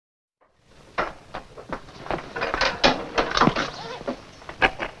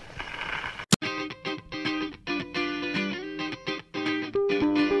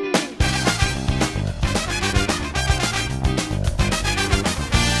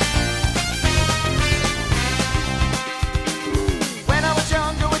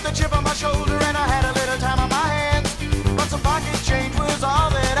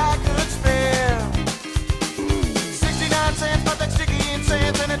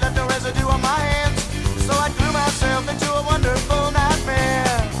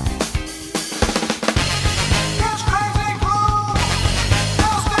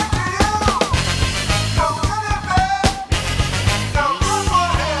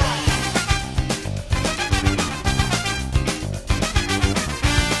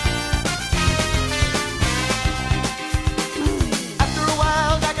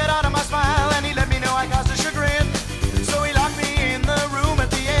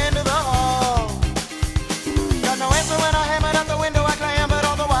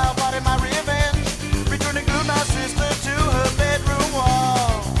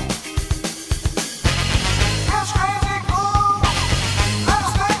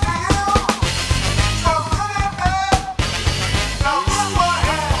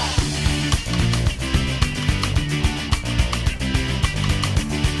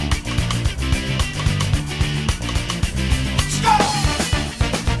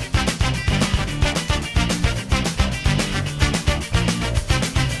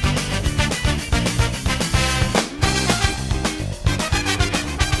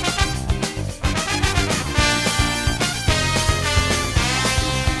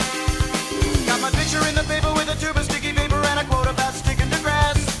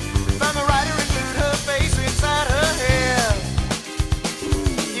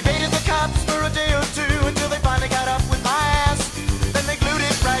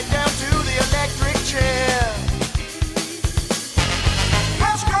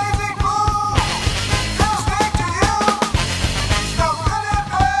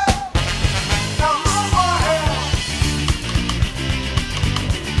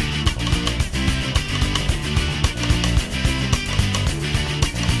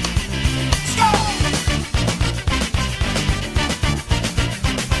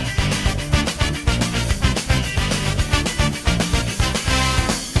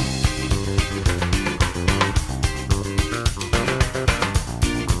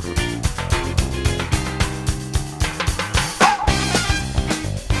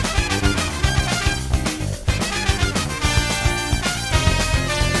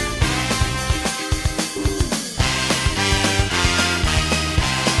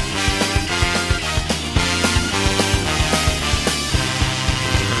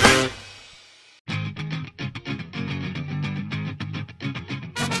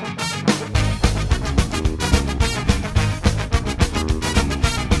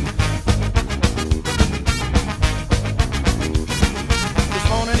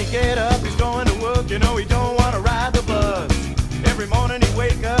morning he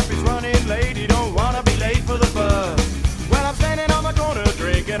wake up, he's running late, he don't wanna be late for the bus. Well, I'm standing on the corner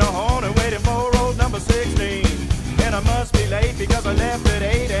drinking a horn and waiting for road number 16. And I must be late because I left at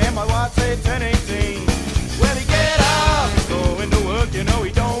 8 and my watch said 10:18. Well, he get up, he's going to work, you know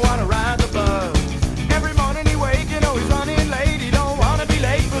he don't wanna ride the bus. Every morning he wake, you know he's running late, he don't wanna be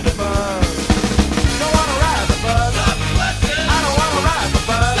late for the bus. Don't wanna ride the bus, I don't wanna ride the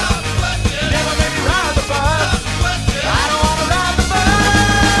bus. Never made me ride the bus, I don't wanna ride the bus.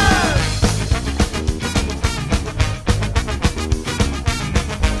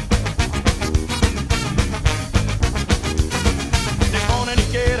 Next morning he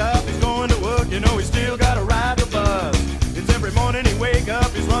get up, he's going to work, you know he still gotta ride the bus. It's every morning he wake up,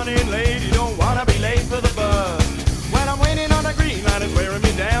 he's running late, he don't wanna be late for the bus. When I'm waiting on the green light, it's wearing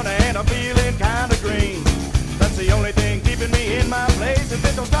me down and I'm feeling kinda green. That's the only thing keeping me in my place. If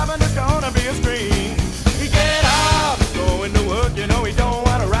it don't stop and there's gonna be a scream. He get up, he's going to work, you know he don't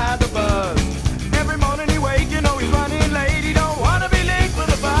wanna ride the bus. Every morning he wake, you know he's running late, he don't wanna be late for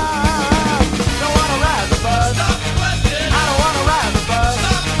the bus. Don't wanna ride the bus, I don't wanna ride the bus.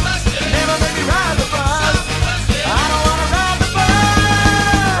 Never made me ride the bus, I don't wanna ride the bus.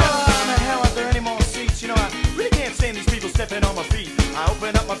 Oh, the hell, aren't there any more seats? You know, I really can't stand these people stepping on my feet. I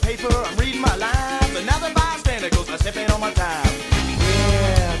open up my paper, I'm reading my lines, another bystander goes by stepping on my time.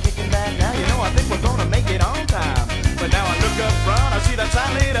 Yeah, kicking back now, you know, I think we're gonna make it on time. But now I look up front, I see that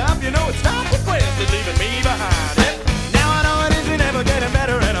sign lit up, you know, it's not requested, leaving me behind. Yep. Now I know it isn't ever getting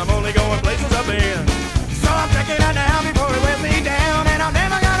better, and I'm only going places I've been. So I'm checking out now before it wears me down, and I'm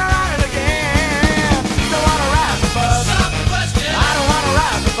never gonna ride it again. Don't wanna ride the bus, I don't wanna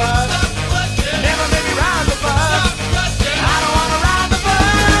ride the bus. Never made me ride the bus, I don't wanna ride the bus.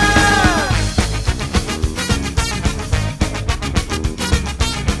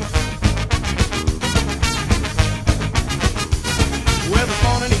 Well, this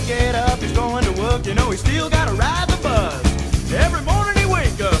morning he get up, he's going to work, you know he still gotta ride the bus. Every morning he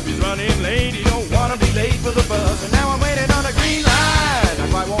wake up, he's running late, he don't wanna be late for the bus. And now I'm waiting on a green light, not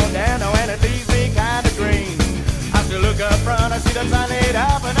quite worn down now, and it leaves me kinda green. I still look up front, I see the sign laid out.